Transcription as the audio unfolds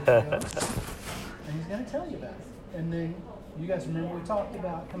And he's going to tell you about it. And then you guys remember we talked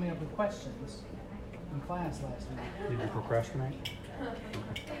about coming up with questions in class last week. Did you procrastinate?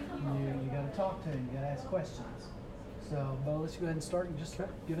 You got to talk to him. You got to ask questions. So, Bo, let's go ahead and start and just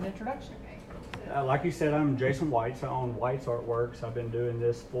give an introduction. Like you said, I'm Jason Whites. I own Whites Artworks. I've been doing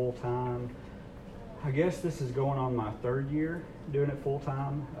this full time. I guess this is going on my third year doing it full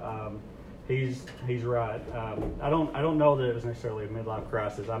time. He's right. I don't know that it was necessarily a midlife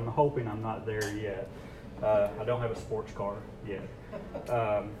crisis. I'm hoping I'm not there yet. I don't have a sports car yet.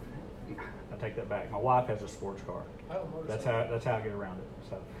 I take that back. My wife has a sports car. That's how I get around it.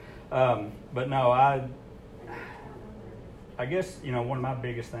 So, but no, I guess one of my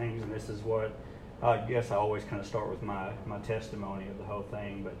biggest things, and this is what I guess I always kind of start with my testimony of the whole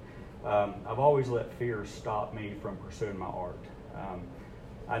thing, but I've always let fear stop me from pursuing my art.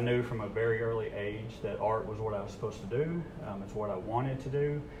 I knew from a very early age that art was what I was supposed to do. It's what I wanted to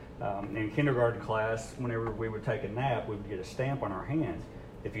do. In kindergarten class, whenever we would take a nap, we would get a stamp on our hand.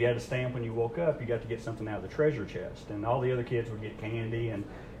 If you had a stamp when you woke up, you got to get something out of the treasure chest. And all the other kids would get candy and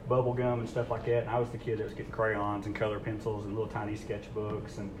bubble gum and stuff like that. And I was the kid that was getting crayons and color pencils and little tiny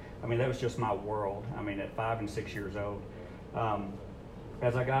sketchbooks. And I mean, that was just my world. I mean, at 5 and 6 years old.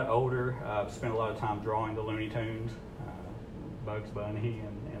 As I got older, I spent a lot of time drawing the Looney Tunes, Bugs Bunny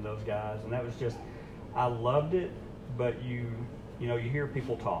and those guys. And that was just, I loved it, but you hear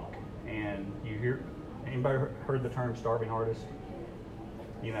people talk, and anybody heard the term starving artist?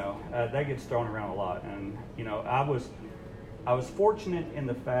 That gets thrown around a lot. And, I was fortunate in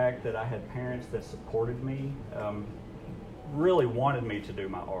the fact that I had parents that supported me, really wanted me to do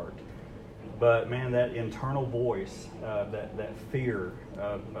my art. But man, that internal voice, that fear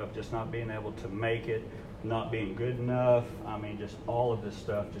of just not being able to make it, not being good enough, I mean, just all of this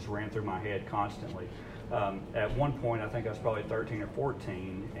stuff just ran through my head constantly. At one point, I think I was probably 13 or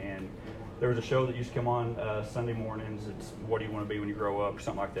 14, and there was a show that used to come on Sunday mornings. It's What Do You Want to Be When You Grow Up, or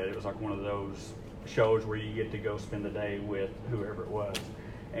something like that. It was like one of those shows where you get to go spend the day with whoever it was.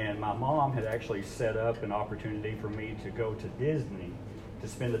 And my mom had actually set up an opportunity for me to go to Disney to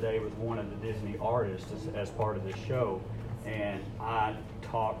spend the day with one of the Disney artists as part of this show. And I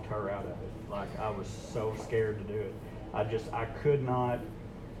talked her out of it. Like, I was so scared to do it. I could not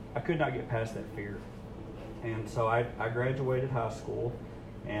get past that fear. And so I graduated high school,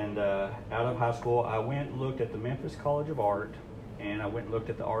 and out of high school, I went and looked at the Memphis College of Art, and I went and looked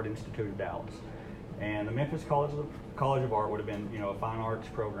at the Art Institute of Dallas. And the Memphis College of Art would have been, a fine arts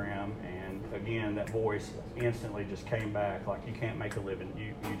program, and again, that voice instantly just came back, like, you can't make a living,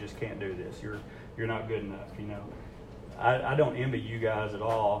 you just can't do this, you're not good enough, I don't envy you guys at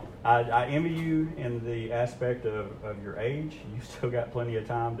all. I envy you in the aspect of your age. You still got plenty of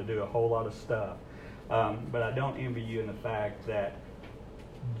time to do a whole lot of stuff. But I don't envy you in the fact that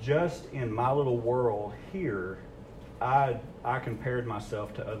just in my little world here, I compared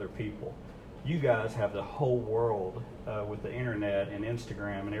myself to other people. You guys have the whole world with the internet and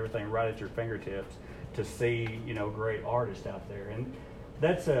Instagram and everything right at your fingertips to see, great artists out there. And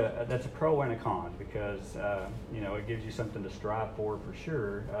that's a pro and a con, because it gives you something to strive for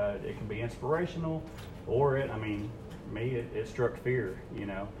sure. It can be inspirational, or it struck fear,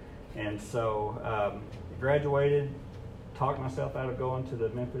 And so graduated, talked myself out of going to the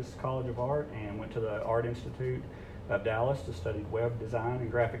Memphis College of Art, and went to the Art Institute of Dallas to study web design and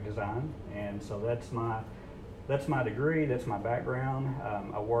graphic design. And so that's my degree, that's my background.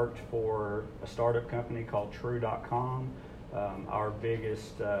 I worked for a startup company called True.com. Our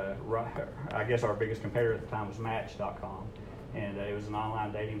biggest competitor at the time was Match.com, and it was an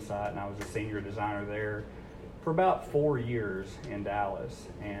online dating site, and I was a senior designer there for about 4 years in Dallas,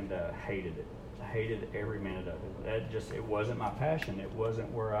 and hated it. I hated every minute of it. It wasn't my passion. It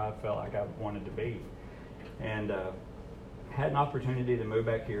wasn't where I felt like I wanted to be, and had an opportunity to move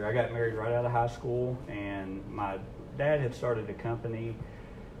back here. I got married right out of high school, and my dad had started a company.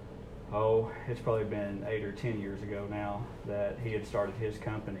 It's probably been 8 or 10 years ago now that he had started his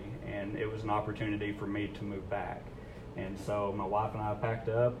company, and it was an opportunity for me to move back. And so my wife and I packed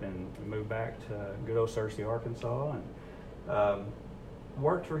up and moved back to good old Searcy, Arkansas, and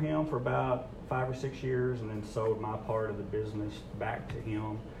worked for him for about 5 or 6 years, and then sold my part of the business back to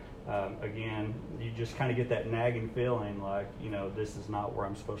him. Again, you just kind of get that nagging feeling like, this is not where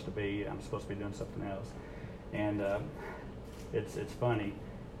I'm supposed to be. I'm supposed to be doing something else. And it's funny.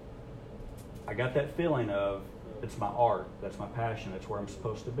 I got that feeling of, it's my art, that's my passion, that's where I'm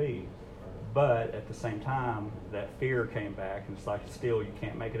supposed to be. But at the same time, that fear came back, and it's like, still, you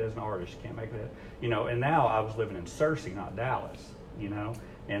can't make it as an artist, you can't make it, and now I was living in Searcy, not Dallas,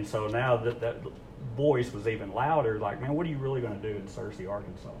 and so now that voice was even louder, like, man, what are you really going to do in Searcy,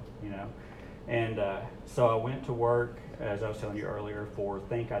 Arkansas, you know? And so I went to work, as I was telling you earlier, for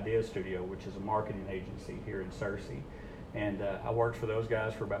Think Ideas Studio, which is a marketing agency here in Searcy. And I worked for those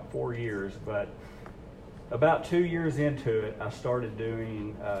guys for about 4 years, but about 2 years into it, I started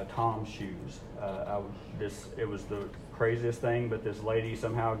doing Tom's shoes. It was the craziest thing, but this lady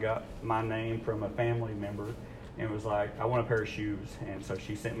somehow got my name from a family member and was like, I want a pair of shoes. And so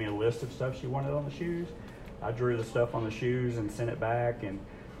she sent me a list of stuff she wanted on the shoes. I drew the stuff on the shoes and sent it back. And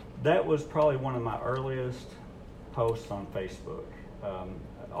that was probably one of my earliest posts on Facebook.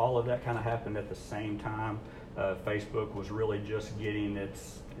 All of that kind of happened at the same time. Facebook was really just getting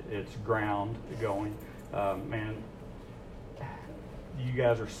its ground going. Man, you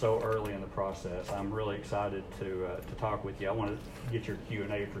guys are so early in the process. I'm really excited to talk with you. I want to get your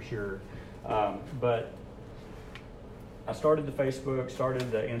Q&A for sure. But I started the Facebook,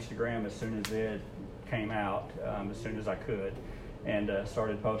 started the Instagram as soon as it came out, as soon as I could, and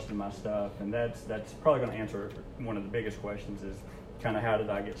started posting my stuff. And that's probably going to answer one of the biggest questions, is kind of how did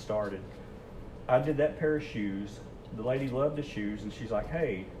I get started. I did that pair of shoes. The lady loved the shoes, and she's like,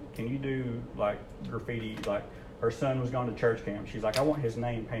 hey, can you do like graffiti? Like, her son was going to church camp. She's like, I want his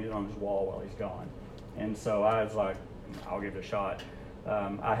name painted on his wall while he's gone. And so I was like, I'll give it a shot.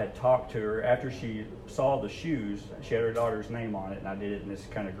 I had talked to her after she saw the shoes. She had her daughter's name on it, and I did it in this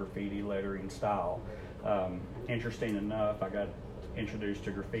kind of graffiti lettering style. Interesting enough, I got introduced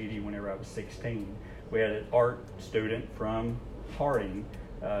to graffiti whenever I was 16. We had an art student from Harding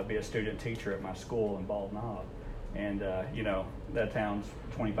be a student teacher at my school in Bald Knob. And, you know, that town's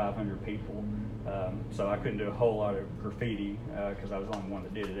 2,500 people. So I couldn't do a whole lot of graffiti because I was the only one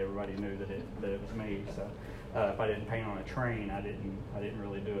that did it. Everybody knew that it was me. So if I didn't paint on a train, I didn't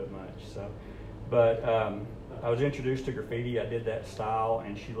really do it much. So, but I was introduced to graffiti. I did that style,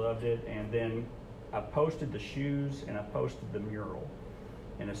 and she loved it. And then I posted the shoes, and I posted the mural.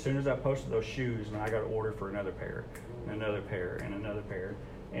 And as soon as I posted those shoes, and I got an order for another pair, and another pair, and another pair.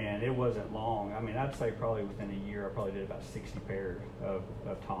 And it wasn't long. I mean, I'd say probably within a year, I probably did about 60 pairs of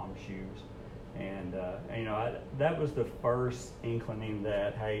Tom's shoes. And you know, that was the first inkling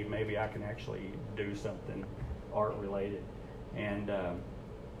that, hey, maybe I can actually do something art related. And I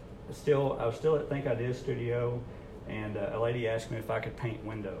was still at Think Ideas Studio, and a lady asked me if I could paint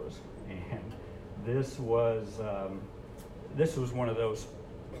windows. And this was one of those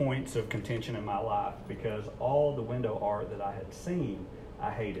points of contention in my life, because all the window art that I had seen, I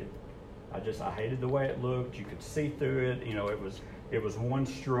hated. I hated the way it looked. You could see through it. You know, it was one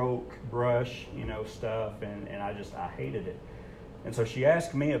stroke brush, you know, stuff, and I hated it. And so she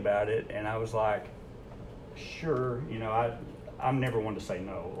asked me about it, and I was like, sure. You know, I'm never one to say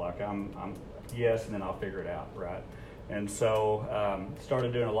no. Like I'm yes, and then I'll figure it out, right? And so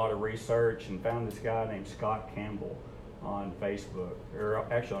started doing a lot of research and found this guy named Scott Campbell on Facebook, or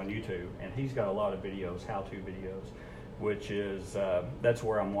actually on YouTube, and he's got a lot of videos, how-to videos, which is, that's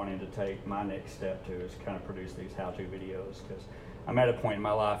where I'm wanting to take my next step to, is kind of produce these how-to videos, because I'm at a point in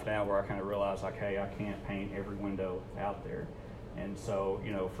my life now where I kind of realize, like, hey, I can't paint every window out there. And so,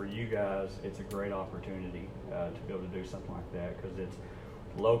 you know, for you guys, it's a great opportunity to be able to do something like that, because it's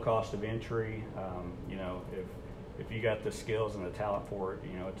low cost of entry. You know, if you got the skills and the talent for it,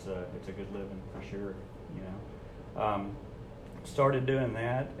 you know, it's a good living for sure, you know. Started doing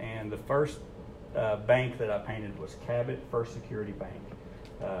that, and the first bank that I painted was Cabot First Security Bank.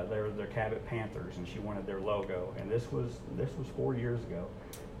 They were the Cabot Panthers, and she wanted their logo, and this was 4 years ago.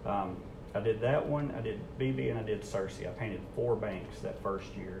 I did that one, I did BB, and I did Searcy. I painted 4 banks that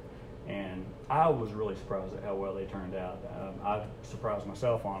first year, and I was really surprised at how well they turned out. I surprised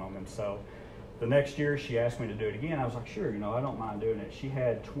myself on them, and so the next year she asked me to do it again. I was like, sure, you know, I don't mind doing it. She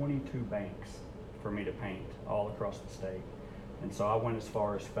had 22 banks for me to paint all across the state. And so I went as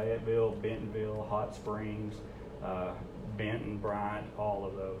far as Fayetteville, Bentonville, Hot Springs, Benton, Bryant, all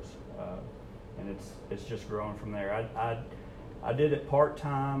of those. And it's just growing from there. I did it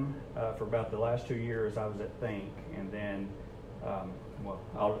part-time for about the last 2 years I was at Think, and then, well,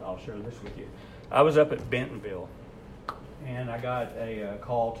 I'll share this with you. I was up at Bentonville, and I got a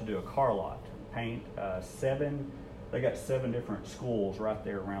call to do a car lot, paint 7. They got 7 different schools right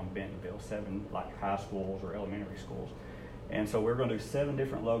there around Bentonville, 7 like high schools or elementary schools. And so we're going to do 7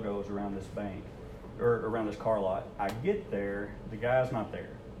 different logos around this bank, or around this car lot. I get there, the guy's not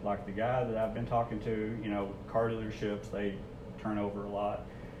there. Like the guy that I've been talking to, you know, car dealerships, they turn over a lot.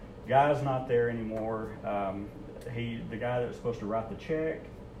 Guy's not there anymore. The guy that was supposed to write the check,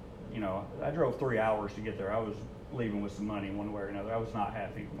 you know, I drove 3 hours to get there. I was leaving with some money one way or another. I was not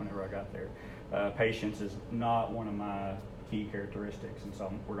happy whenever I got there. Patience is not one of my key characteristics, and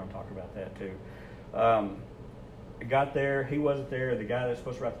so we're going to talk about that too. I got there, he wasn't there. The guy that's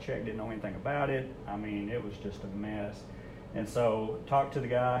supposed to write the check didn't know anything about it. I mean, it was just a mess. And so talked to the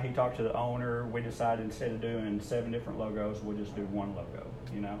guy, he talked to the owner. We decided instead of doing 7 different logos, we'll just do one logo,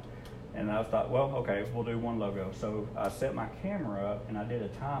 you know. And I thought, well, okay, we'll do one logo. So I set my camera up and I did a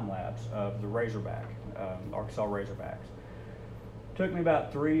time lapse of the Razorback, Arkansas Razorbacks. Took me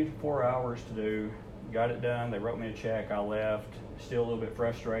about 3 to 4 hours to do. Got it done. They wrote me a check. I left. Still a little bit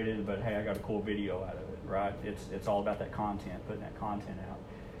frustrated, but hey, I got a cool video out of it, right? It's all about that content, putting that content out.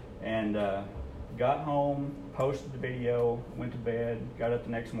 And got home, posted the video, went to bed, got up the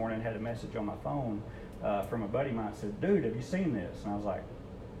next morning, had a message on my phone from a buddy of mine that said, dude, have you seen this? And I was like,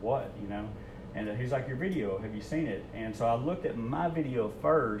 what, you know? And he's like, your video, have you seen it? And so I looked at my video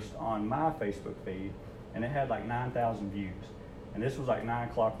first on my Facebook feed, and it had like 9,000 views. And this was like 9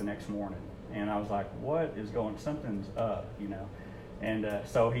 o'clock the next morning. And I was like, what is going, something's up, you know? And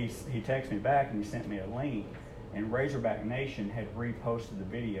so he texted me back and he sent me a link, and Razorback Nation had reposted the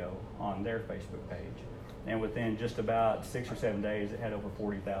video on their Facebook page. And within just about 6 or 7 days, it had over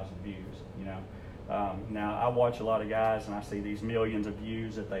 40,000 views, you know? Now, I watch a lot of guys and I see these millions of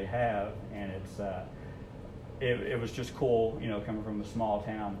views that they have, and it was just cool, you know, coming from a small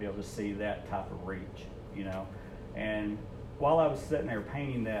town to be able to see that type of reach, you know? And while I was sitting there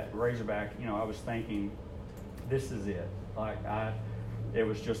painting that Razorback, you know, I was thinking, this is it. Like, it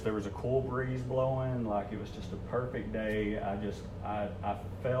was just, there was a cool breeze blowing, like it was just a perfect day. I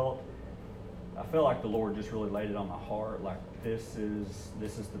felt like the Lord just really laid it on my heart, like this is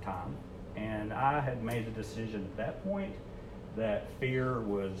the time. And I had made the decision at that point that fear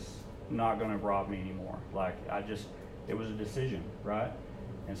was not going to rob me anymore. Like, it was a decision, right?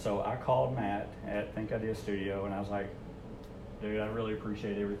 And so I called Matt at Think Idea Studio, and I was like, dude, I really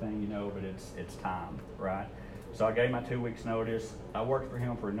appreciate everything, you know, but it's time, right? So I gave my 2 weeks notice. I worked for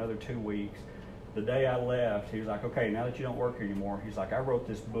him for another 2 weeks. The day I left, he was like, okay, now that you don't work here anymore, he's like, I wrote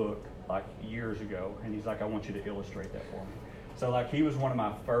this book like years ago, and he's like, I want you to illustrate that for me. So like, he was one of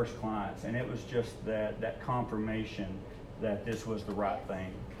my first clients, and it was just that confirmation that this was the right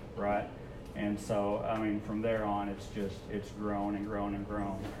thing, right? And so, I mean, from there on, it's grown and grown and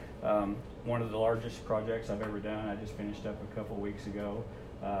grown. One of the largest projects I've ever done, I just finished up a couple weeks ago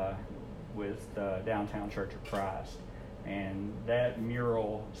with the Downtown Church of Christ. And that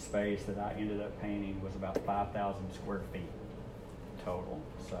mural space that I ended up painting was about 5,000 square feet total.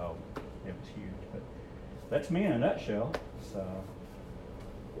 So it was huge. But that's me in a nutshell. So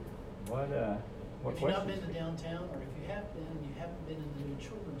what if you've not been questions? to downtown, or if you have been and you haven't been in the new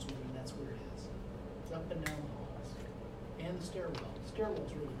children's wing, that's where it is. It's up and down the halls. And the stairwell. The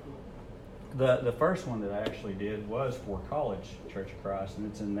stairwell's really cool. The first one that I actually did was for College Church of Christ, and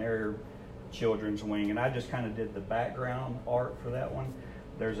it's in their children's wing, and I just kind of did the background art for that one.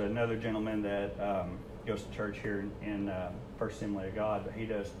 There's another gentleman that goes to church here in First Assembly of God, but he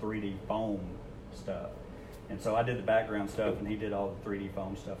does 3D foam stuff. And so I did the background stuff, and he did all the 3D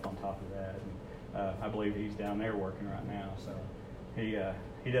foam stuff on top of that. And I believe he's down there working right now. So he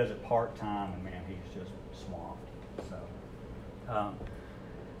does it part-time, and man, he's just swamped. So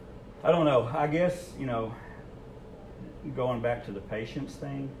I don't know. I guess, you know, going back to the patience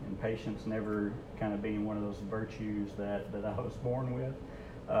thing, and patience never kind of being one of those virtues that I was born with.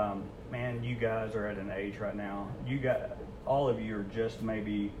 Man, you guys are at an age right now. All of you are just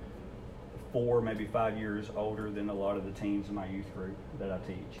maybe 4, maybe 5 years older than a lot of the teens in my youth group that I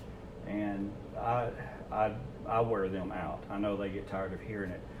teach, and I wear them out. I know they get tired of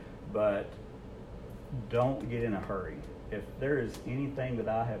hearing it, but don't get in a hurry. If there is anything that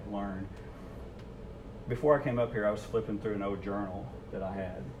I have learned, before I came up here, I was flipping through an old journal that I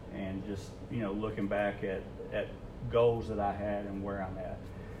had, and just, you know, looking back at goals that I had and where I'm at.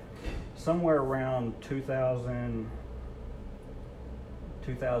 Somewhere around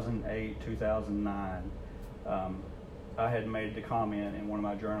 2008, 2009, I had made the comment in one of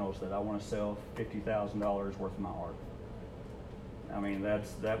my journals that I want to sell $50,000 worth of my art. I mean,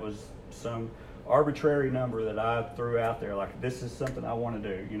 that was some arbitrary number that I threw out there, like, this is something I want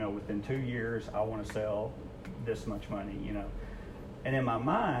to do, you know, within 2 years I want to sell this much money, you know. And in my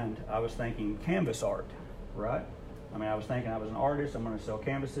mind I was thinking canvas art, right? I mean, I was thinking I was an artist, I'm going to sell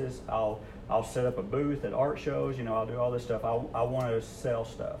canvases, I'll set up a booth at art shows, you know, I'll do all this stuff. I want to sell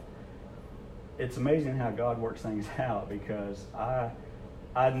stuff. It's amazing how God works things out, because I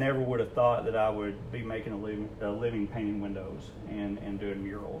never would have thought that I would be making a living painting windows and doing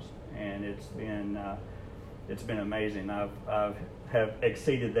murals, and it's been amazing. I've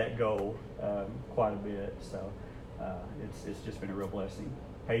exceeded that goal quite a bit, so it's just been a real blessing.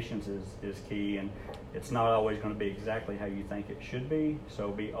 Patience is key, and it's not always going to be exactly how you think it should be,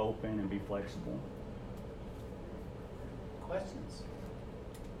 so be open and be flexible. questions?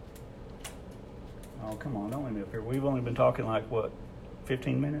 Oh, come on, don't let me up here. We've only been talking like, what,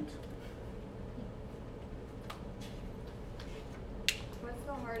 15 minutes? What's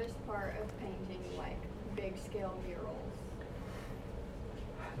the hardest part of painting, like, big scale murals?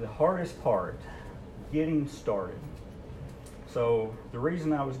 The hardest part, getting started. So the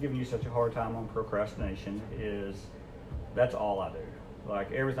reason I was giving you such a hard time on procrastination is that's all I do.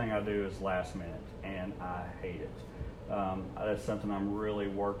 Like, everything I do is last minute, and I hate it. That's something I'm really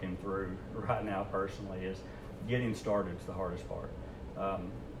working through right now personally, is getting started is the hardest part.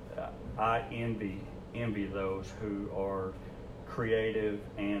 I envy those who are creative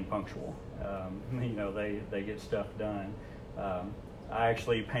and punctual. They get stuff done. I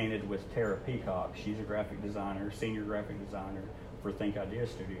actually painted with Tara Peacock. She's a graphic designer, senior graphic designer for Think Idea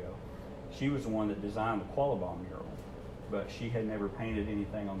Studio. She was the one that designed the Qualabong mural, but she had never painted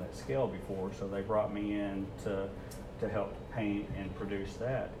anything on that scale before, so they brought me in to help paint and produce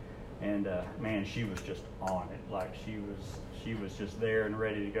that. And man, she was just on it. Like, she was just there and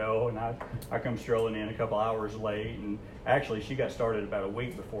ready to go. And I come strolling in a couple hours late, and actually she got started about a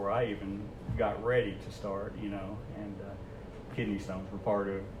week before I even got ready to start. And kidney stones were part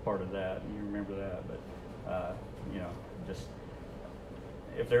of that, and you remember that. But just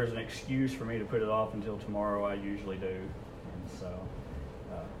if there's an excuse for me to put it off until tomorrow, I usually do. And so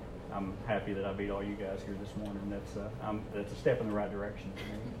I'm happy that I beat all you guys here this morning. That's a step in the right direction for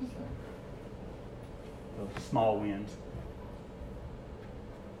me. So, those small wins.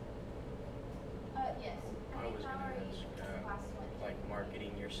 Yes. I was going to ask, like,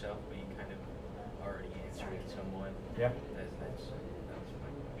 marketing yourself, but you kind of already answered it somewhat. Yeah. That was my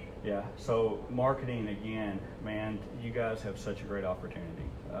question. Yeah. So marketing, again, man, you guys have such a great opportunity.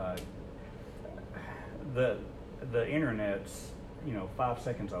 The internet's 5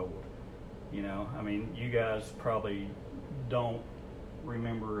 seconds old. I mean, you guys probably don't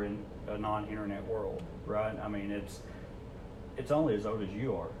remember in a non-internet world, right? I mean, it's only as old as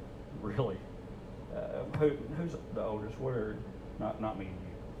you are, really. Who's the oldest? What are not me and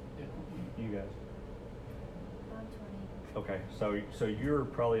you? You guys. I'm 20. Okay, so you're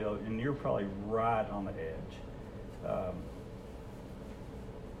probably right on the edge.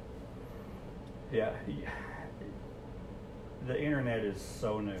 Yeah. The internet is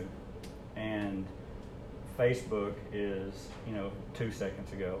so new, and Facebook is 2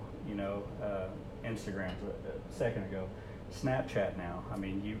 seconds ago. Instagram's a second ago. Snapchat now. I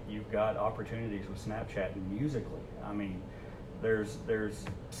mean, you've got opportunities with Snapchat and Musically. I mean, there's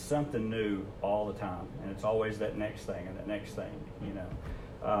something new all the time, and it's always that next thing and that next thing.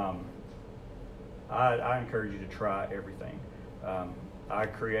 I encourage you to try everything. I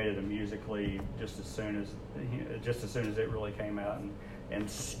created a Musically just as soon as it really came out and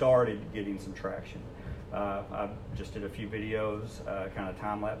started getting some traction. I just did a few videos, kind of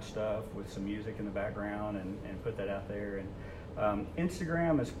time-lapse stuff with some music in the background, and put that out there. And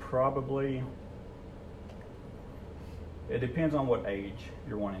Instagram is probably, it depends on what age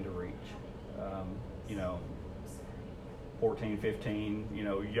you're wanting to reach. 14, 15,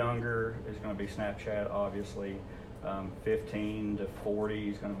 younger is going to be Snapchat, obviously. 15 to 40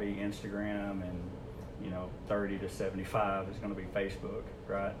 is going to be Instagram, and 30 to 75 is going to be Facebook,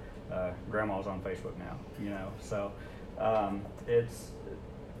 right? Grandma's on Facebook now, so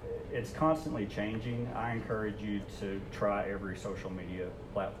it's constantly changing. I encourage you to try every social media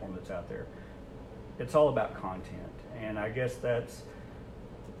platform that's out there. It's all about content, and I guess that's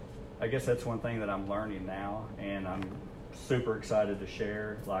one thing that I'm learning now, and I'm super excited to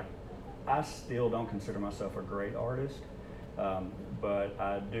share. Like, I still don't consider myself a great artist, but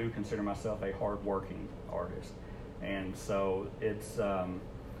I do consider myself a hard-working artist. And so it's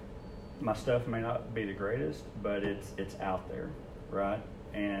my stuff may not be the greatest, but it's out there, right?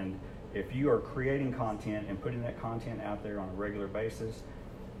 And if you are creating content and putting that content out there on a regular basis,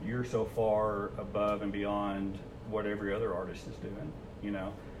 you're so far above and beyond what every other artist is doing.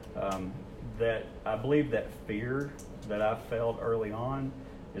 That I believe that fear that I felt early on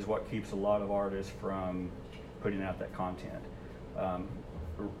is what keeps a lot of artists from putting out that content.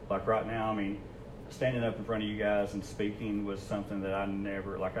 Like right now, I mean, standing up in front of you guys and speaking was something that I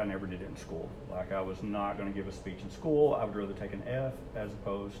never did it in school. Like, I was not going to give a speech in school. I would rather take an F as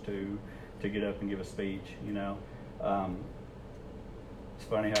opposed to get up and give a speech, It's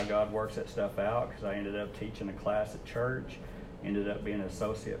funny how God works that stuff out, because I ended up teaching a class at church, ended up being an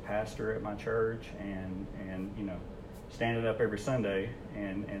associate pastor at my church, and standing up every Sunday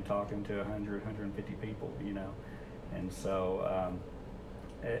and talking to 100, 150 people, And so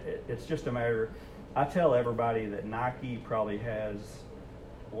it's just a matter. I tell everybody that Nike probably has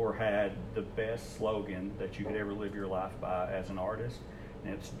or had the best slogan that you could ever live your life by as an artist,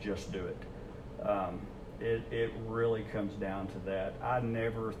 and it's just do it. It really comes down to that. I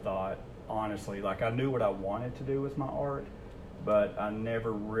never thought, honestly, like I knew what I wanted to do with my art, but I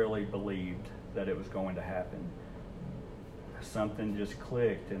never really believed that it was going to happen. Something just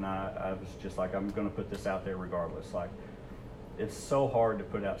clicked, and I was just like, I'm going to put this out there regardless. Like, it's so hard to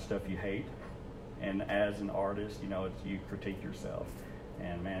put out stuff you hate, and as an artist, you know, you critique yourself,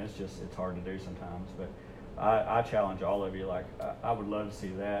 and man, it's hard to do sometimes. But I challenge all of you. Like, I would love to see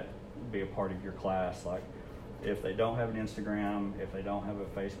that be a part of your class. Like, if they don't have an Instagram, if they don't have a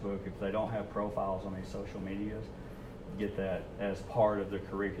Facebook, if they don't have profiles on these social medias, get that as part of the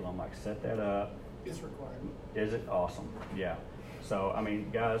curriculum. Like, set that up. It's required. Is it? Awesome. Yeah. So, I mean,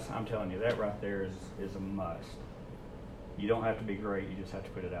 guys, I'm telling you, that right there is a must. You don't have to be great. You just have to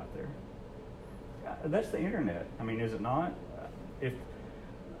put it out there. That's the internet. I mean, is it not? If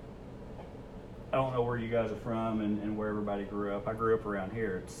I don't know where you guys are from and where everybody grew up. I grew up around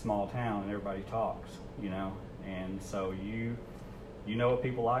here. It's a small town, and everybody talks, you know. And so you know what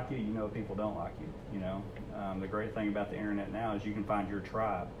people like you know what people don't like you, you know. The great thing about the internet now is you can find your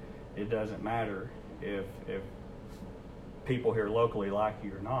tribe. It doesn't matter if people here locally like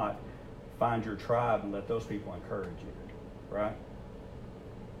you or not. Find your tribe and let those people encourage you, right?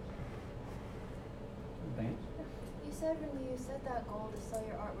 Thanks. You said when you set that goal to sell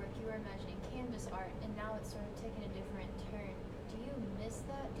your artwork, you were imagining canvas art, and now it's sort of taken a different turn. Do you miss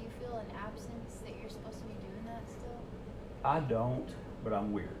that? Do you feel an absence that you're supposed to be doing that still? I don't, but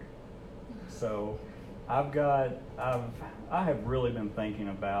I'm weird. So I have really been thinking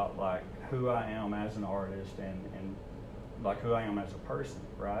about like who I am as an artist and like who I am as a person,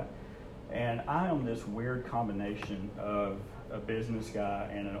 right? And I am this weird combination of a business guy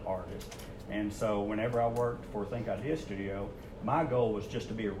and an artist. And so whenever I worked for Think Idea Studio, my goal was just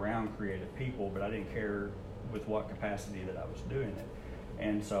to be around creative people, but I didn't care with what capacity that I was doing it.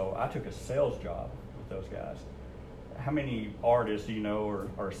 And so I took a sales job with those guys. How many artists do you know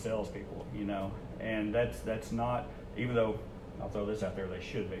are salespeople, you know? And that's not, even though, I'll throw this out there, they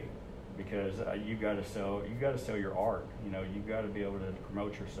should be, because you got to sell your art, you know, you got to be able to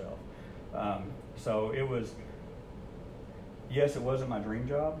promote yourself. So it was, yes, it wasn't my dream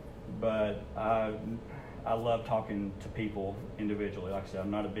job, but I love talking to people individually. Like I said,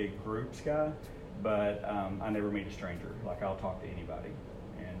 I'm not a big groups guy, but I never meet a stranger. Like, I'll talk to anybody.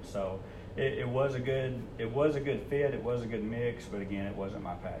 And so it was a good fit. It was a good mix, but again, it wasn't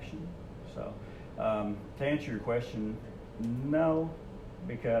my passion. So to answer your question, no,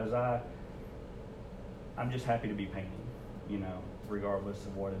 because I'm just happy to be painting, you know, regardless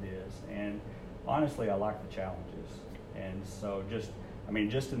of what it is. And honestly, I like the challenges. And so just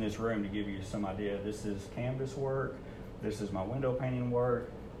in this room, to give you some idea, this is canvas work, this is my window painting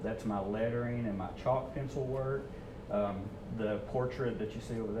work, that's my lettering and my chalk pencil work. The portrait that you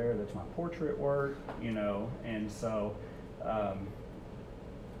see over there, that's my portrait work, you know. And so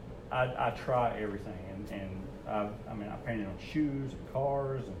I try everything, and I painted on shoes and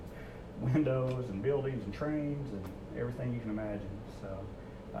cars and windows and buildings and trains and everything you can imagine. So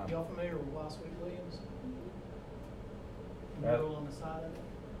y'all familiar with Why Sweet Williams? Mural on the side of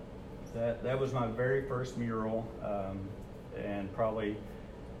it? That was my very first mural, and probably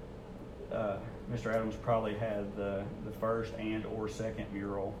Mr. Adams probably had the first and or second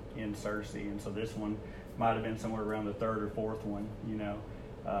mural in Searcy, and so this one might have been somewhere around the third or fourth one, you know.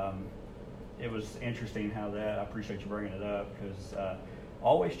 It was interesting how that, I appreciate you bringing it up, because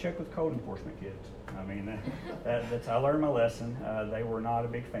always check with code enforcement kids. I mean, that's I learned my lesson. They were not a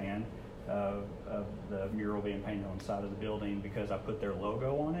big fan of the mural being painted on the side of the building because I put their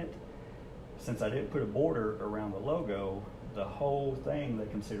logo on it. Since I didn't put a border around the logo, the whole thing they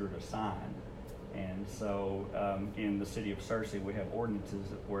considered a sign. And so in the city of Searcy, we have ordinances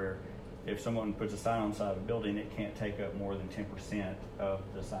where if someone puts a sign on the side of a building, it can't take up more than 10% of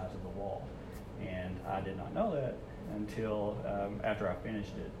the size of the wall. And I did not know that until after I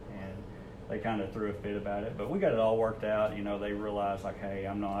finished it. And they kind of threw a fit about it. But we got it all worked out. You know, they realized, like, hey,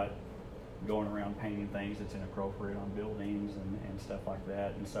 I'm not going around painting things that's inappropriate on buildings and stuff like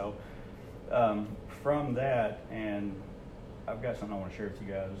that. And so from that, and I've got something I want to share with you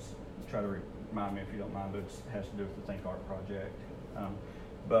guys. Try to remind me if you don't mind, but it has to do with the Think Art project.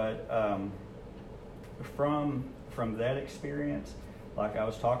 From that experience, like I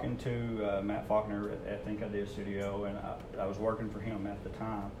was talking to Matt Faulkner at Think Idea Studio, and I was working for him at the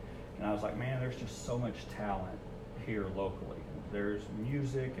time, and I was like, man, there's just so much talent here locally. There's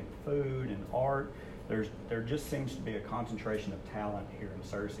music and food and art. There just seems to be a concentration of talent here in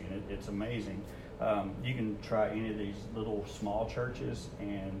Searcy, and it's amazing. You can try any of these little small churches,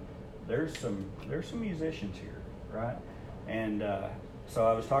 and there's some musicians here, right? And so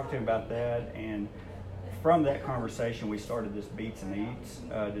I was talking to him about that, and from that conversation, we started this Beats and Eats.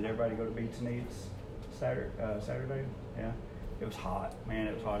 Did everybody go to Beats and Eats Saturday? Yeah, it was hot, man.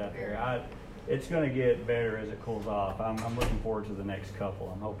 It was hot out there. It's going to get better as it cools off. I'm looking forward to the next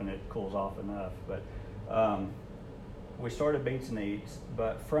couple. I'm hoping it cools off enough. But we started Beats and Eats,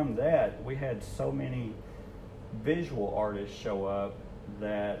 but from that, we had so many visual artists show up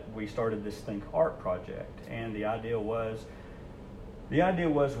that we started this Think Art project. And the idea was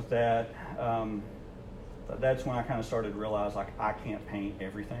with that, that's when I kind of started to realize, like, I can't paint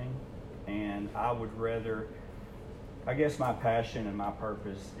everything, and I would rather, I guess my passion and my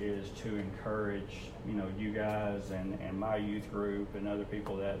purpose is to encourage, you guys and my youth group and other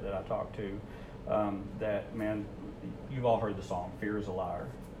people that I talk to, that, man, you've all heard the song, Fear is a Liar,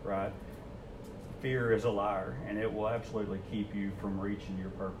 right? Fear is a liar, and it will absolutely keep you from reaching your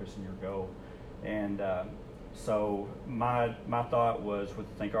purpose and your goal. And so my thought was with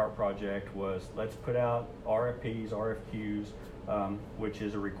the Think Art project was, let's put out RFPs, RFQs, which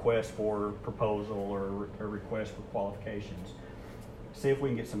is a request for proposal or a request for qualifications. See if we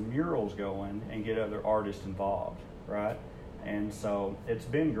can get some murals going and get other artists involved, right? And so it's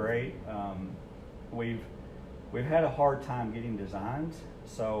been great. We've had a hard time getting designs,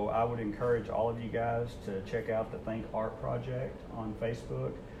 so I would encourage all of you guys to check out the Think Art project on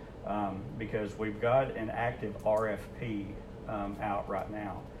Facebook. Because we've got an active RFP out right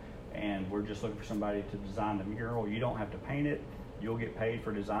now, and we're just looking for somebody to design the mural. You don't have to paint it. You'll get paid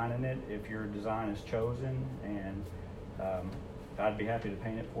for designing it if your design is chosen, and I'd be happy to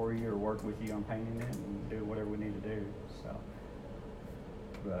paint it for you or work with you on painting it and do whatever we need to do. So,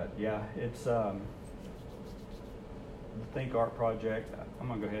 but yeah, it's the Think Art project. I'm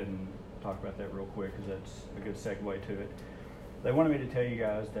going to go ahead and talk about that real quick because that's a good segue to it. They wanted me to tell you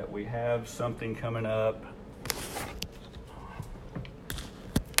guys that we have something coming up.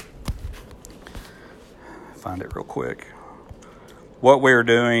 Find it real quick. What we're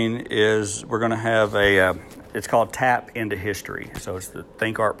doing is we're going to have it's called Tap into History. So it's the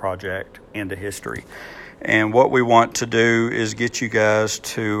Think Art Project into History. And what we want to do is get you guys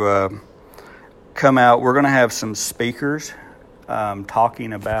to come out. We're going to have some speakers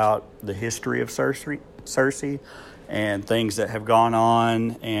talking about the history of Searcy and things that have gone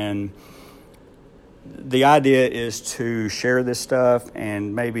on, and the idea is to share this stuff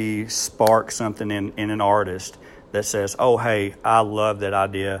and maybe spark something in an artist that says, oh, hey, I love that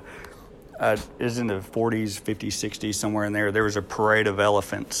idea. It was in the 40s, 50s, 60s, somewhere in there. There was a parade of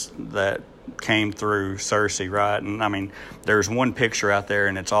elephants that came through Searcy, right? And I mean, there's one picture out there,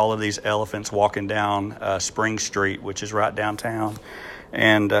 and it's all of these elephants walking down Spring Street, which is right downtown.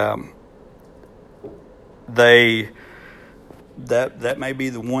 And that may be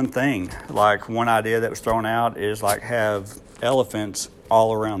the one thing. Like, one idea that was thrown out is like have elephants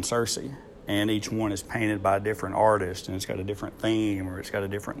all around Searcy, and each one is painted by a different artist, and it's got a different theme or it's got a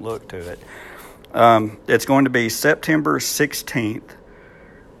different look to it. It's going to be September 16th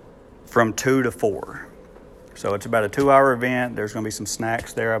from 2 to 4. So it's about a 2-hour event. There's going to be some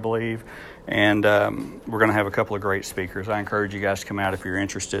snacks there, I believe. And we're going to have a couple of great speakers. I encourage you guys to come out if you're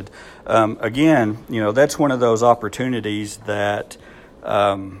interested. Again, that's one of those opportunities that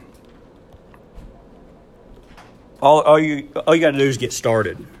all you got to do is get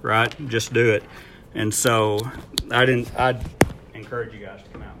started, right? Just do it. And so I'd encourage you guys to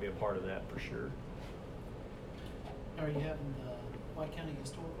come out and be a part of that for sure. Are you having the White County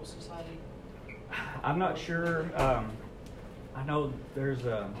Historical Society? I'm not sure. I know there's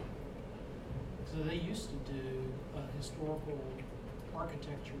a... So they used to do historical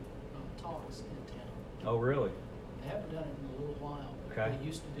architecture talks in town. Oh, really? They haven't done it in a little while. Okay. They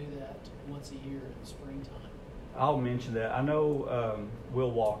used to do that once a year in the springtime. I'll mention that. I know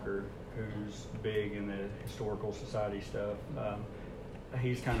Will Walker, who's big in the historical society stuff.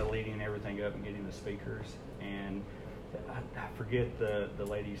 He's kind of leading everything up and getting the speakers. And I forget the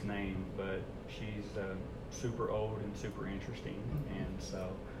lady's name, but she's super old and super interesting. And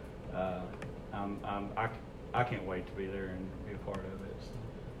so I can't wait to be there and be a part of it. So.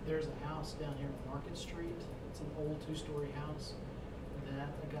 There's a house down here on Market Street. It's an old 2-story house that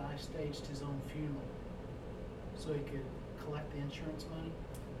a guy staged his own funeral so he could collect the insurance money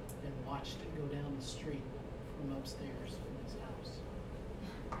and watched it go down the street from upstairs from his house.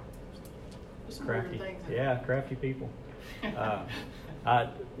 There's some Crafty, weird things. yeah, crafty people.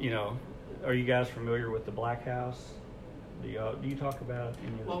 Are you guys familiar with the Black House Do you talk about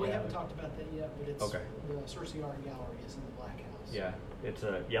any of the Well, we haven't galleries? talked about that yet, but it's, Okay. the Cersei Art Gallery is in the Black House. Yeah, it's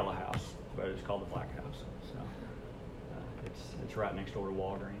a yellow house, but it's called the Black House. So it's right next door to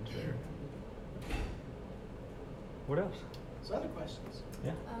Walgreens there. What else? So other questions?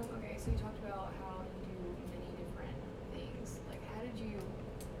 Yeah. Okay, so you talked about how you do many different things. Like, how did you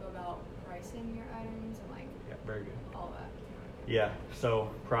go about pricing your items and like Yeah, very good. all that? Yeah,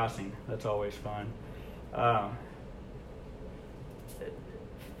 so pricing, that's always fun.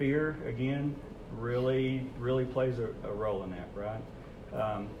 Fear, again, really plays a role in that, right?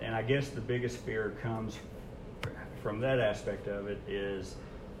 And I guess the biggest fear comes from that aspect of it is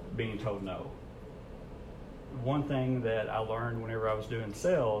being told no. One thing that I learned whenever I was doing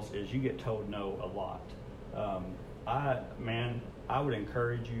sales is you get told no a lot. I would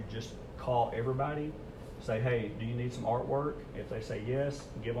encourage you, just call everybody, say, hey, do you need some artwork? If they say yes,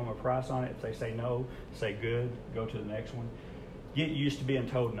 give them a price on it. If they say no, say good, go to the next one. Get used to being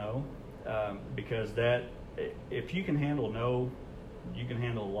told no, because that, if you can handle no, you can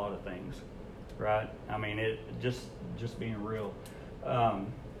handle a lot of things, right? I mean, it just being real.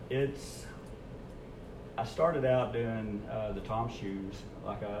 I started out doing the Tom shoes,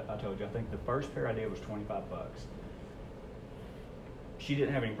 like I told you. I think the first pair I did was $25. She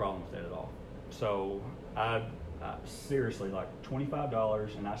didn't have any problem with that at all. So I seriously, like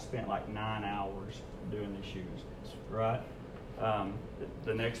 $25, and I spent like 9 hours doing these shoes, right?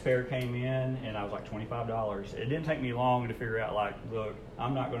 The next pair came in, and I was like $25. It didn't take me long to figure out, like, look,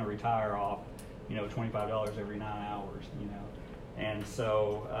 I'm not going to retire off, $25 every 9 hours, And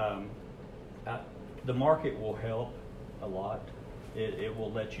so the market will help a lot. It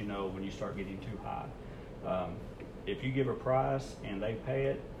will let you know when you start getting too high. If you give a price and they pay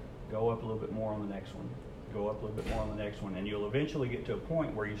it, go up a little bit more on the next one. Go up a little bit more on the next one. And you'll eventually get to a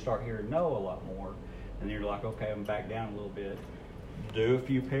point where you start hearing no a lot more. And then you're like, okay, I'm back down a little bit. Do a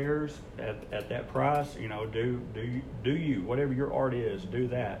few pairs at that price. Do you, whatever your art is, do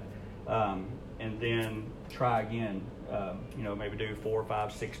that. And then try again. Maybe do 4,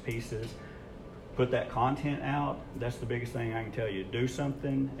 5, 6 pieces. Put that content out. That's the biggest thing I can tell you. Do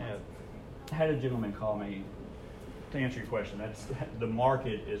something. I had a gentleman call me. To answer your question, that's the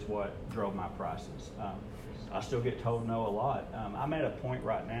market is what drove my prices. I still get told no a lot. I'm at a point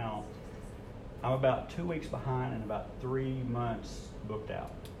right now. I'm about 2 weeks behind and about 3 months booked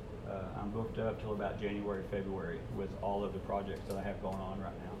out. I'm booked up till about January, February with all of the projects that I have going on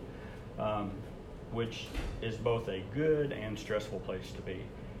right now, which is both a good and stressful place to be.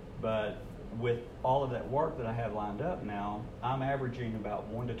 But with all of that work that I have lined up now, I'm averaging about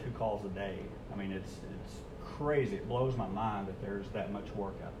 1 to 2 calls a day. I mean, it's crazy. It blows my mind that there's that much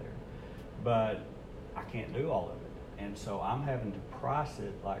work out there. But I can't do all of it. And so I'm having to price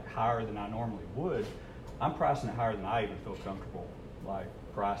it like higher than I normally would. I'm pricing it higher than I even feel comfortable like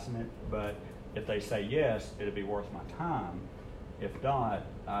pricing it. But if they say yes, it'll be worth my time. If not,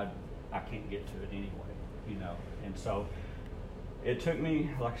 I can't get to it anyway, And so it took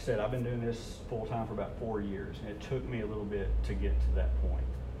me, like I said, I've been doing this full time for about 4 years. And it took me a little bit to get to that point.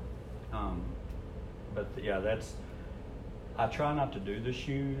 But yeah, I try not to do the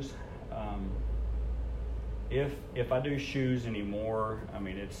shoes. If I do shoes anymore, I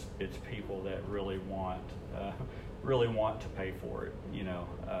mean, it's people that really want to pay for it,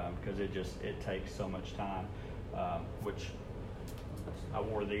 because it takes so much time, which I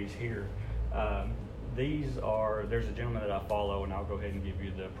wore these here. There's a gentleman that I follow, and I'll go ahead and give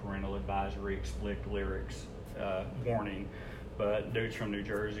you the parental advisory, explicit lyrics warning. But dude's from New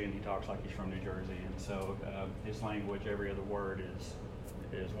Jersey, and he talks like he's from New Jersey, and so his language, every other word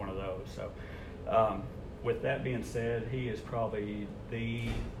is one of those. So with that being said, he is probably the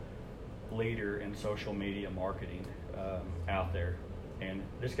leader in social media marketing out there. And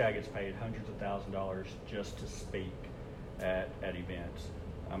this guy gets paid hundreds of thousands of dollars just to speak at events.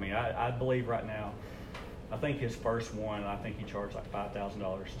 I mean, I believe right now, I think his first one, I think he charged like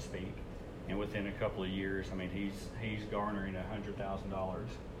 $5,000 to speak. And within a couple of years, I mean, he's garnering $100,000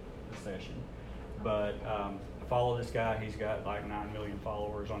 a session. But I follow this guy. He's got like 9 million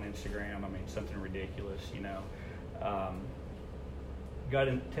followers on Instagram. I mean, something ridiculous, Got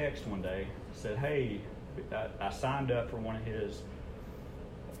a text one day, said, hey, I signed up for one of his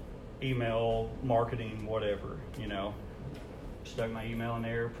email marketing, whatever, Stuck my email in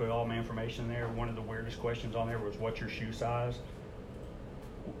there, put all my information in there. One of the weirdest questions on there was, what's your shoe size?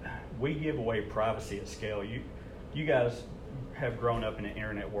 We give away privacy at scale. You guys have grown up in the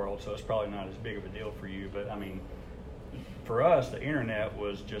internet world, so it's probably not as big of a deal for you. But I mean, for us, the internet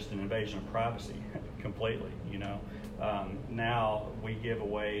was just an invasion of privacy completely. Now we give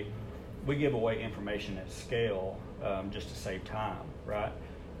away information at scale just to save time, right?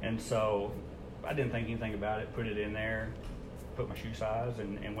 And so I didn't think anything about it, put it in there, put my shoe size,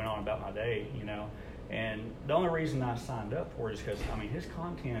 and went on about my day, you know. And the only reason I signed up for it is because, I mean, his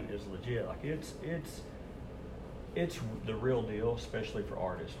content is legit. Like, it's the real deal, especially for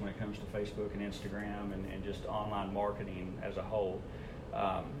artists when it comes to Facebook and Instagram and just online marketing as a whole.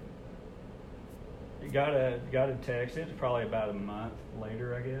 Got a text. It was probably about a month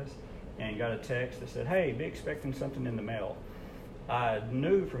later, I guess, and got a text that said, "Hey, be expecting something in the mail." I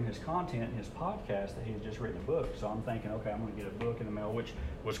knew from his content and his podcast that he had just written a book, so I'm thinking, okay, I'm going to get a book in the mail, which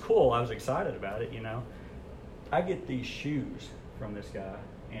was cool. I was excited about it, you know. I get these shoes from this guy,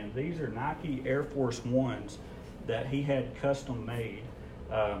 and these are Nike Air Force Ones that he had custom made.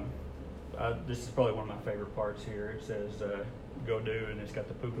 This is probably one of my favorite parts here. It says "Go Do," and it's got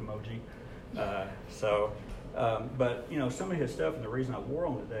the poop emoji. But you know, some of his stuff, and the reason I wore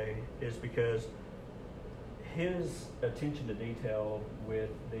them today is because his attention to detail with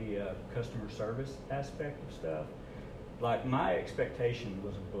the customer service aspect of stuff. Like, my expectation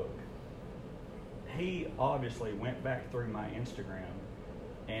was a book. He obviously went back through my Instagram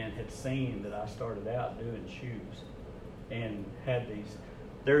and had seen that I started out doing shoes and had these.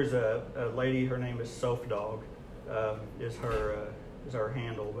 There's a lady, her name is Sophdog, is her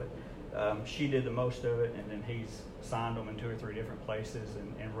handle, but she did the most of it, and then he's signed them in 2 or 3 different places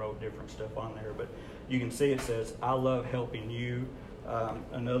and wrote different stuff on there. But you can see it says, "I love helping you."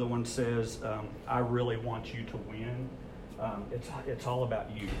 Another one says, "I really want you to win." It's all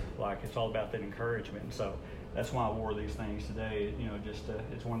about you. Like, it's all about that encouragement. And so that's why I wore these things today. You know, just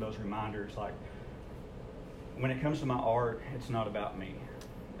it's one of those reminders. Like, when it comes to my art, it's not about me.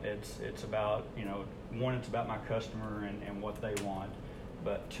 It's about, you know, one, it's about my customer and what they want.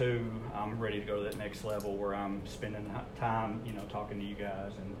 But 2, I'm ready to go to that next level where I'm spending time, you know, talking to you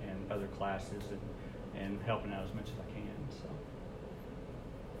guys and other classes and helping out as much as I can. So,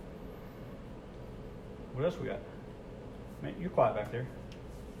 what else we got? Man, you're quiet back there.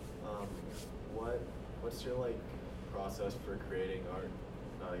 What's your process for creating art,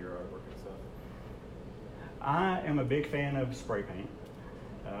 your artwork and stuff? I am a big fan of spray paint.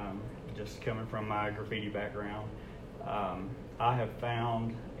 Just coming from my graffiti background, I have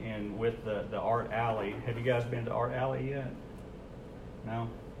found with the Art Alley. Have you guys been to Art Alley yet? No?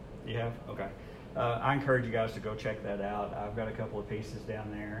 You have? Okay. I encourage you guys to go check that out. I've got a couple of pieces down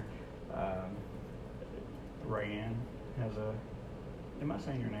there. Rayanne has am I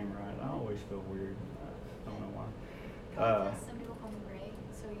saying your name right? I always feel weird. I don't know why. Some people call me Ray,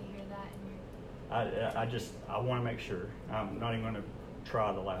 so you hear that and you're... I want to make sure. I'm not even going to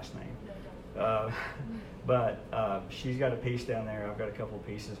try the last name. But she's got a piece down there. I've got a couple of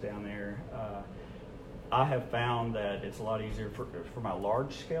pieces down there. I have found that it's a lot easier for my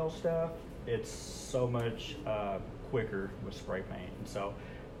large scale stuff. It's so much quicker with spray paint. And so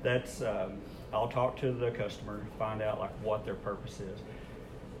that's, I'll talk to the customer, find out what their purpose is.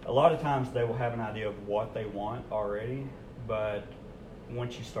 A lot of times they will have an idea of what they want already, but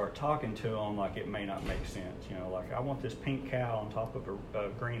once you start talking to them, it may not make sense. You know, I want this pink cow on top of a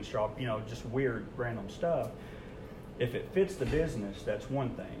green straw, you know, just weird random stuff. If it fits the business, that's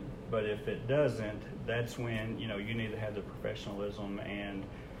one thing. But if it doesn't, that's when, you know, you need to have the professionalism and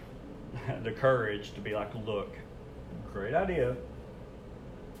the courage to be like, look, great idea,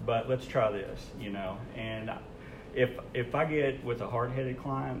 but let's try this, you know. And if I get with a hard-headed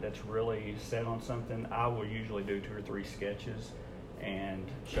client that's really set on something, I will usually do 2 or 3 sketches and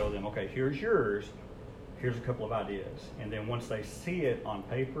show them, okay, here's yours, here's a couple of ideas. And then once they see it on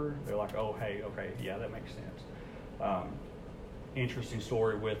paper, they're like, oh, hey, okay, yeah, that makes sense. Interesting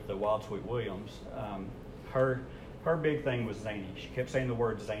story with the Wild Sweet Williams. Her big thing was zany. She kept saying the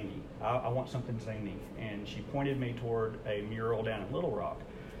word zany. I want something zany. And she pointed me toward a mural down in Little Rock.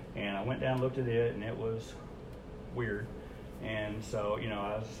 And I went down and looked at it, and it was weird. And so, you know,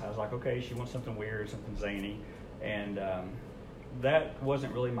 I was like, okay, she wants something weird, something zany. And that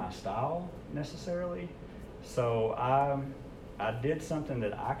wasn't really my style necessarily. So I did something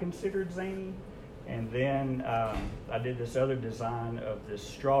that I considered zany. And then I did this other design of this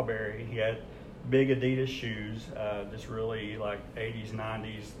strawberry. He had big Adidas shoes, this really 80s,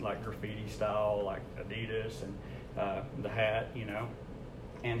 90s, graffiti style, Adidas, and the hat, you know.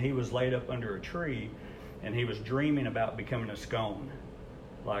 And he was laid up under a tree, and he was dreaming about becoming a scone.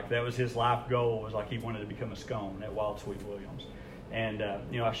 That was his life goal, was he wanted to become a scone at Wild Sweet Williams. And,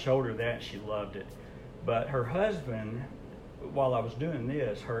 you know, I showed her that, and she loved it. But her husband, while I was doing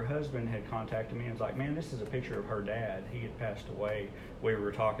this, her husband had contacted me and was like, man, this is a picture of her dad. He had passed away. We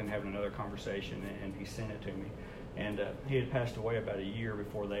were talking, having another conversation, and he sent it to me. And he had passed away about a year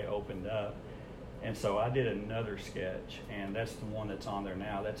before they opened up. And so I did another sketch, and that's the one that's on there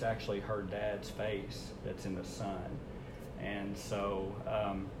now. That's actually her dad's face that's in the sun. And so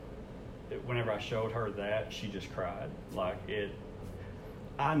whenever I showed her that, she just cried. Like,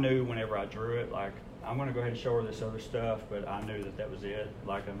 I knew whenever I drew it, like, I'm going to go ahead and show her this other stuff, but I knew that was it.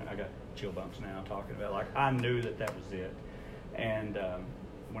 Like, I got chill bumps now talking about it. Like, I knew that was it. And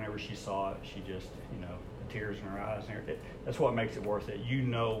whenever she saw it, she just, the tears in her eyes and everything. That's what makes it worth it.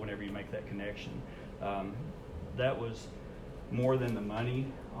 Whenever you make that connection. That was more than the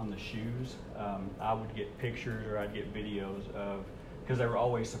money on the shoes. I would get pictures or I'd get videos of, because they were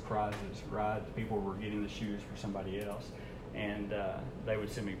always surprises, right? People were getting the shoes for somebody else. And they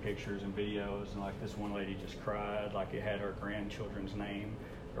would send me pictures and videos, and like this one lady just cried, like it had her grandchildren's name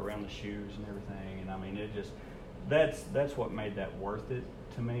around the shoes and everything. And I mean, it just, that's what made that worth it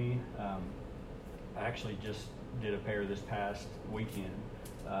to me. I actually just did a pair this past weekend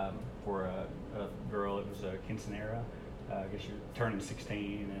for a girl. It was a quinceanera. I guess you're turning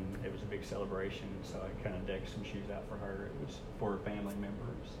 16, and it was a big celebration. So I kind of decked some shoes out for her. It was for her family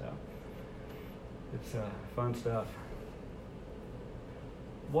members. So it's fun stuff.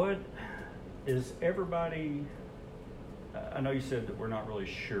 What is everybody, I know you said that we're not really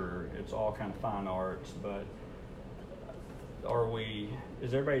sure, it's all kind of fine arts, but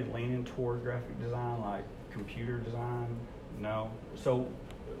is everybody leaning toward graphic design, like computer design? No? So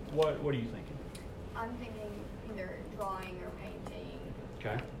what are you thinking? I'm thinking either drawing or painting.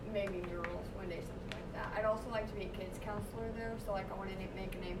 Okay. Maybe murals one day, something like that. I'd also like to be a kids counselor though, so like I want to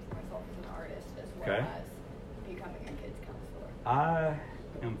make a name for myself as an artist as well as becoming a kids counselor. I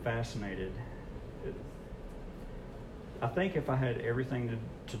am fascinated. I think if I had everything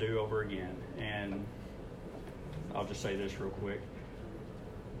to do over again, and I'll just say this real quick,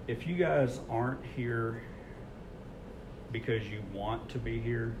 if you guys aren't here because you want to be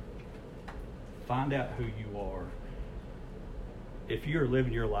here, find out who you are. If you're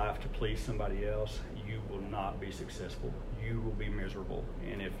living your life to please somebody else, you will not be successful. You will be miserable.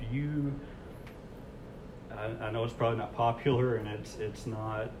 And if you, I know it's probably not popular and it's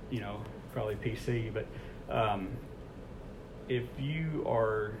not, probably PC, but if you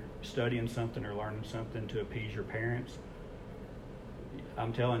are studying something or learning something to appease your parents,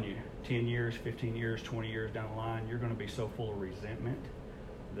 I'm telling you, 10 years, 15 years, 20 years down the line, you're going to be so full of resentment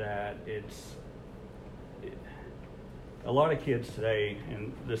that a lot of kids today,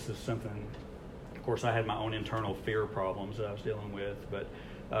 and this is something, of course, I had my own internal fear problems that I was dealing with, but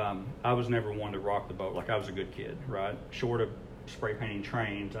I was never one to rock the boat. Like, I was a good kid, right? Short of spray painting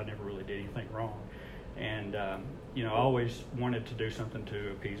trains, I never really did anything wrong. And, I always wanted to do something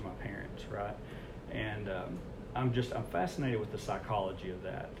to appease my parents, right? And I'm fascinated with the psychology of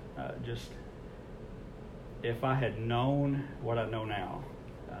that. If I had known what I know now,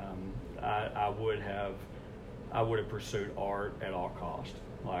 I would have pursued art at all costs.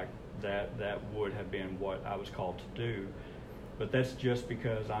 Like, that would have been what I was called to do. But that's just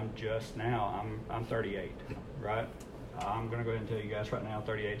because I'm 38, right? I'm going to go ahead and tell you guys right now,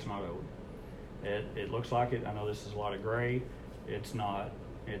 38 is not old. It looks like it. I know this is a lot of gray. It's not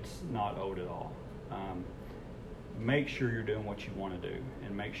old at all. Make sure you're doing what you want to do,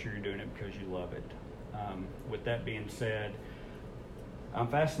 and make sure you're doing it because you love it. With that being said, I'm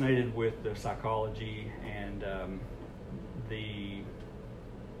fascinated with the psychology and the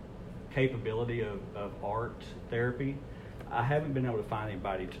capability of art therapy. I haven't been able to find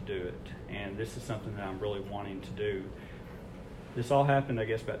anybody to do it, and this is something that I'm really wanting to do. This all happened, I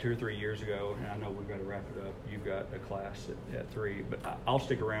guess, about 2 or 3 years ago, and I know we've got to wrap it up. You've got a class at 3, but I'll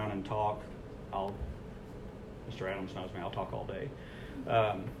stick around and talk. Mr. Adams knows me, I'll talk all day.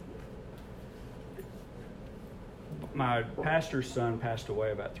 My pastor's son passed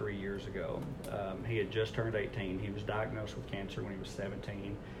away about 3 years ago. He had just turned 18. He was diagnosed with cancer when he was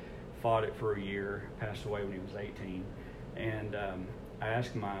 17, fought it for a year, passed away when he was 18. And I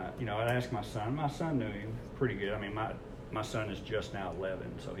asked my son. My son knew him pretty good. I mean, my son is just now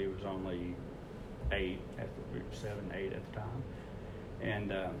 11, so he was only 7, 8 at the time.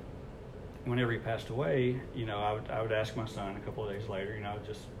 And whenever he passed away, I would ask my son a couple of days later,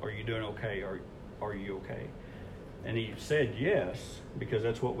 just, are you doing okay? Are you okay? And he said yes, because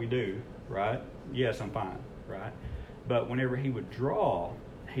that's what we do, right? Yes, I'm fine, right? But whenever he would draw,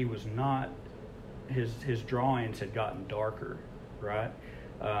 he was not, his drawings had gotten darker, right?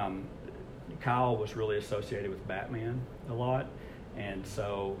 Kyle was really associated with Batman a lot, and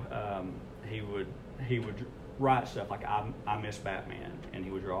so he would write stuff like, I miss Batman, and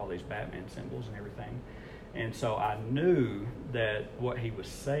he would draw all these Batman symbols and everything. And so I knew that what he was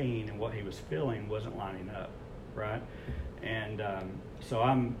saying and what he was feeling wasn't lining up, right? And so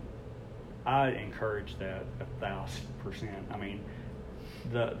I encourage that 1,000%. I mean,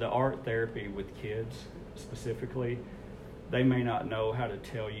 the art therapy with kids specifically, they may not know how to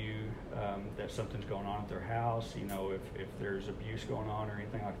tell you that something's going on at their house. You know, if there's abuse going on or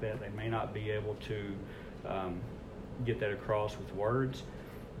anything like that, they may not be able to get that across with words,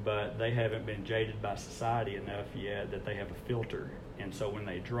 but they haven't been jaded by society enough yet that they have a filter. And so when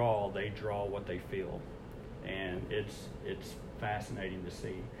they draw what they feel. And it's fascinating to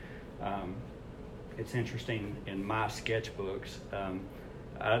see. It's interesting in my sketchbooks.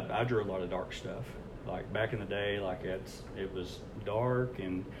 I drew a lot of dark stuff. Like back in the day, like it was dark,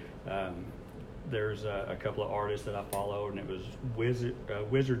 and there's a couple of artists that I followed, and it was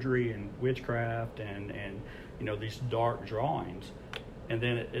wizardry and witchcraft, and you know, these dark drawings. And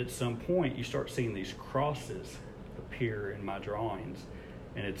then at some point, you start seeing these crosses appear in my drawings,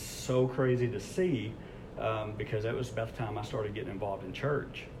 and it's so crazy to see. Because that was about the time I started getting involved in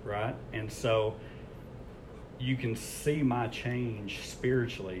church, right? And so you can see my change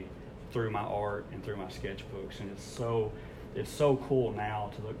spiritually through my art and through my sketchbooks, and it's so cool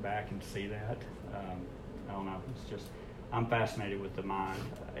now to look back and see that. I don't know, it's just, I'm fascinated with the mind.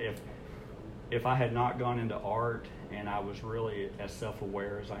 If I had not gone into art and I was really as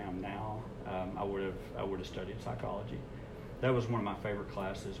self-aware as I am now, I would have studied psychology. That was one of my favorite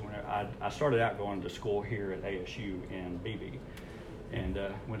classes. When I started out going to school here at ASU in Beebe, and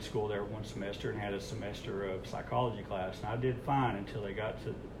went to school there one semester and had a semester of psychology class. And I did fine until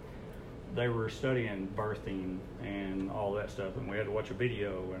they were studying birthing and all that stuff, and we had to watch a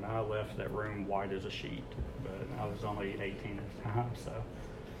video, and I left that room white as a sheet. But I was only 18 at the time, so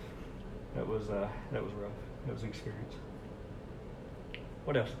that was rough. That was an experience.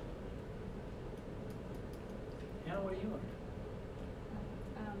 What else? Hannah, what do you learn?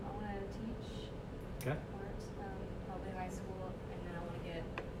 I want to teach Okay. art, probably high school, and then I want to get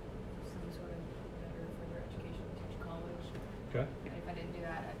some sort of better further education, teach college. Okay. And if I didn't do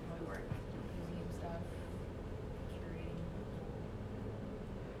that, I'd probably work museum stuff, curating.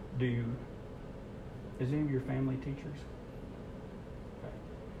 Is any of your family teachers?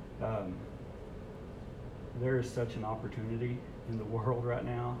 Okay. There is such an opportunity in the world right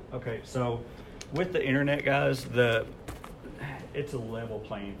now. Okay, so with the internet, guys, it's a level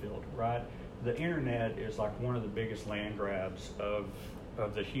playing field, right? The internet is like one of the biggest land grabs of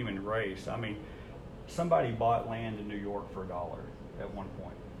the human race. I mean, somebody bought land in New York for $1 at one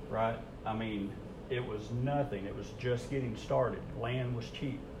point, right? I mean, it was nothing. It was just getting started. Land was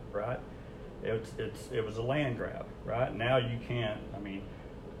cheap, right? It was a land grab, right? Now you can't. I mean,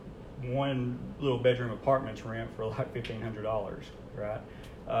 one little bedroom apartment's rent for like $1,500, right?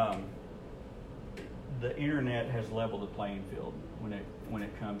 The internet has leveled the playing field when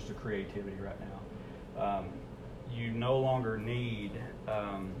it comes to creativity right now. You no longer need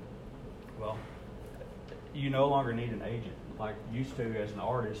you no longer need an agent like you used to as an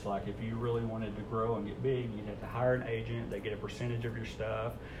artist. Like if you really wanted to grow and get big, you'd have to hire an agent. They get a percentage of your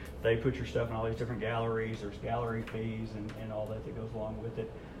stuff. They put your stuff in all these different galleries. There's gallery fees and all that goes along with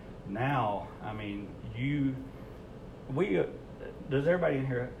it. Now, I mean, does everybody in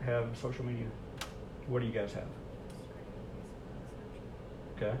here have social media? What do you guys have?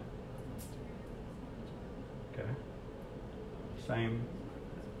 Okay. Okay. Same.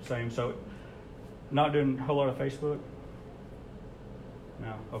 So, not doing a whole lot of Facebook?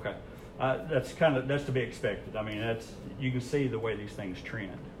 No. Okay. That's to be expected. I mean, you can see the way these things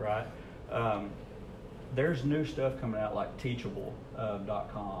trend, right? There's new stuff coming out like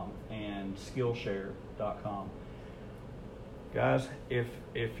Teachable.com and Skillshare.com. Guys, if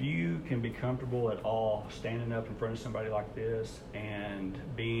you can be comfortable at all standing up in front of somebody like this and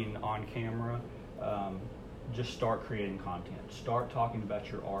being on camera, just start creating content. Start talking about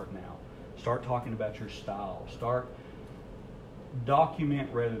your art now. Start talking about your style. Document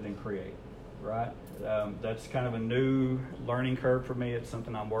rather than create, right? That's kind of a new learning curve for me. It's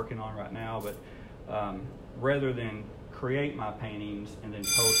something I'm working on right now, but rather than create my paintings and then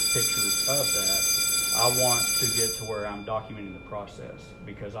post pictures of that, I want to get to where I'm documenting the process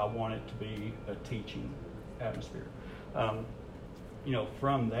because I want it to be a teaching atmosphere.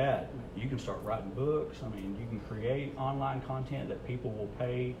 From that, you can start writing books. I mean, you can create online content that people will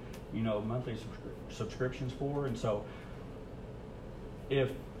pay, monthly subscriptions for. And so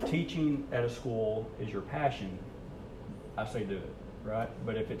if teaching at a school is your passion, I say do it, right?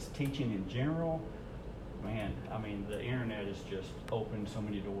 But if it's teaching in general, man, I mean, the internet has just opened so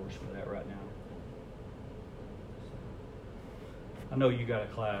many doors for that right now. I know you got a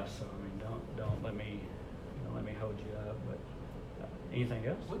class, so I mean, don't let me hold you up. But anything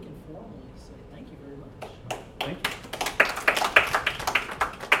else? We can formally say thank you very much. Thank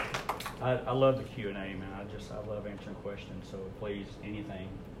you. I love the Q&A, man. I love answering questions. So please, anything,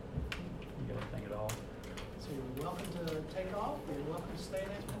 you got anything at all? So you're welcome to take off, or you're welcome to stay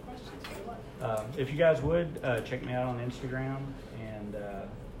and ask more questions if you like. If you guys would, check me out on Instagram and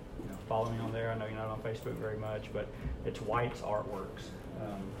follow me on there. I know you're not on Facebook very much, but it's White's Artworks.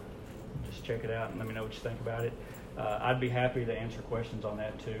 Just check it out and let me know what you think about it. I'd be happy to answer questions on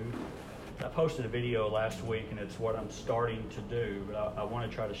that too. I posted a video last week, and it's what I'm starting to do, but I want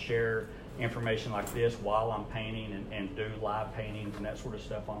to try to share information like this while I'm painting and do live paintings and that sort of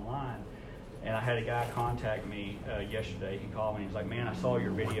stuff online. And I had a guy contact me yesterday. He called me. He's like, man, I saw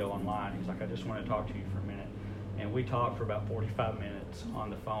your video online. He's like, I just want to talk to you for a minute. And we talked for about 45 minutes on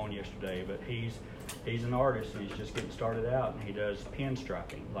the phone yesterday. But he's an artist, and he's just getting started out. And he does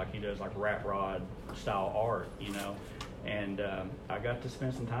pinstriping, like he does like rat rod style art, you know. And I got to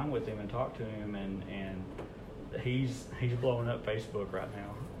spend some time with him and talk to him. And he's blowing up Facebook right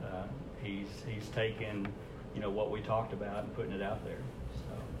now. He's taking, you know, what we talked about and putting it out there.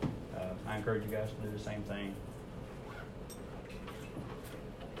 So I encourage you guys to do the same thing.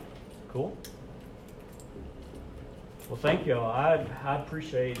 Cool. Well, thank y'all. I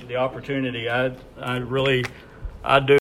appreciate the opportunity. I do.